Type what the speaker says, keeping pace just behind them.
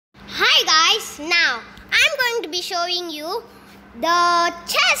guys, now I'm going to be showing you the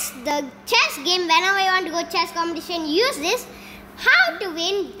chess game. Whenever you want to go chess competition, use this. How to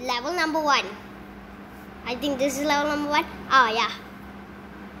win level number 1. I think this is level number 1. Oh yeah.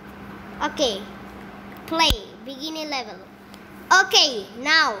 Okay. Play. Beginner level. Okay,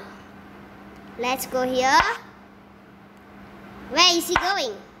 now let's go here. Where is he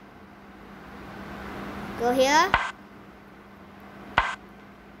going? Go here.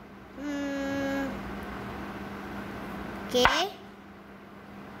 Okay.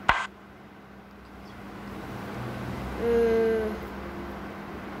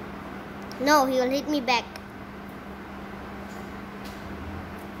 No, he will hit me back.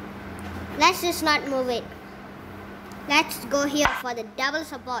 Let's just not move it. Let's go here for the double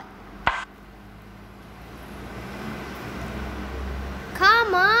support.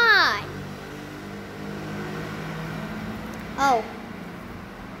 Come on. Oh,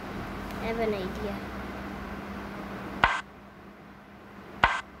 I have an idea.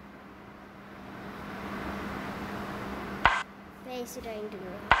 Where is he trying to go?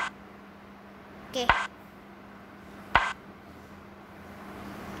 Okay.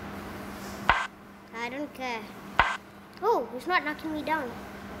 I don't care. Oh, he's not knocking me down.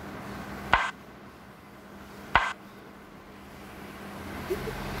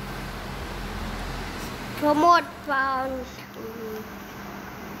 Promote pound.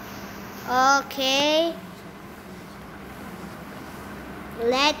 Okay.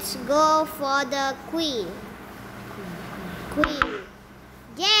 Let's go for the queen. Queen.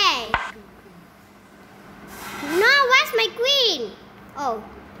 Yay! No, where's my queen? Oh,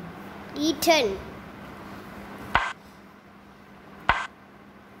 eaten.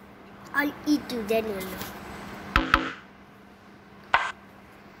 I'll eat you then.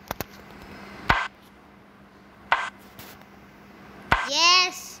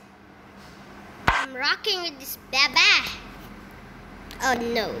 Yes, I'm rocking with this baba. Oh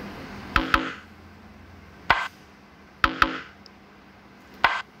no.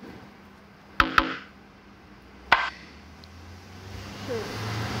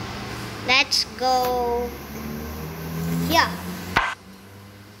 Let's go here.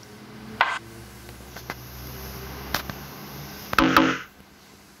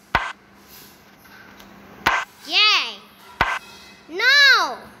 Yay!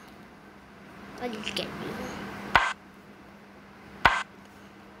 No! What did you get me?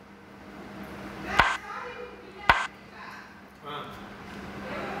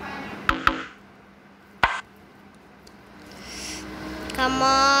 Come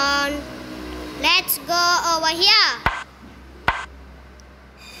on. Let's go over here.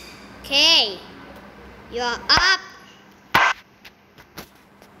 Okay. You're up.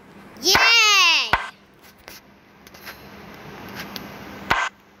 Yay!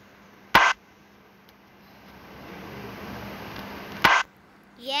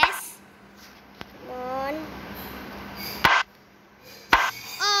 Yes. Come on.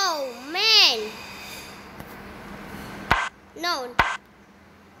 Oh man. No.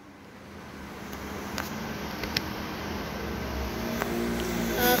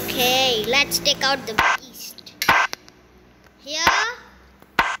 Okay, let's take out the beast. Here.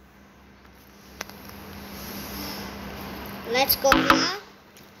 Let's go here.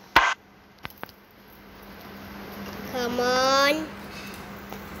 Come on.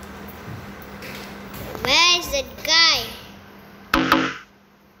 Where is that guy?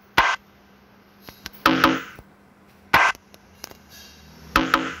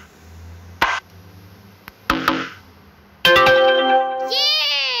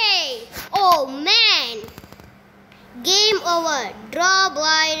 Oh man! Game over. Draw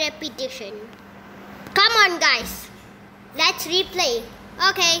by repetition. Come on guys. Let's replay.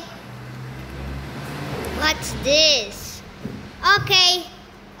 Okay. What's this? Okay.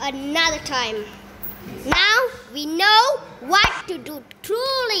 Another time. Now we know what to do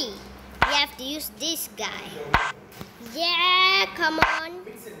truly. We have to use this guy. Yeah, come on.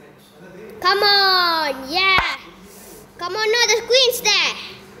 Come on. Yeah. Come on, no, the queen's there.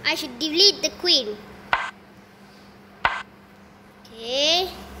 I should delete the queen. Okay.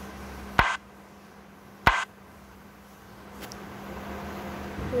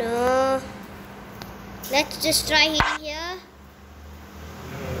 No. Let's just try hitting here.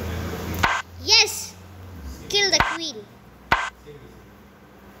 Yes! Kill the queen.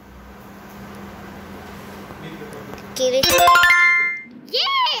 Kill it.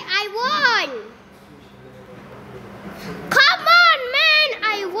 Yay! I won! Come on, man!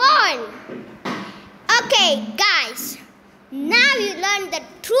 I won! Okay, guys. Now you learn the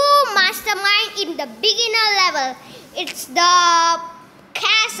true mastermind in the beginner level. It's the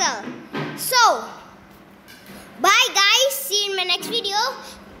castle. So, bye guys. See you in my next video.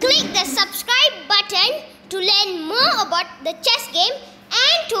 Click the subscribe button to learn more about the chess game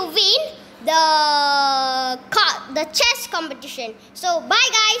and to win the chess competition. So, bye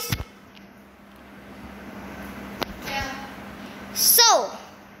guys.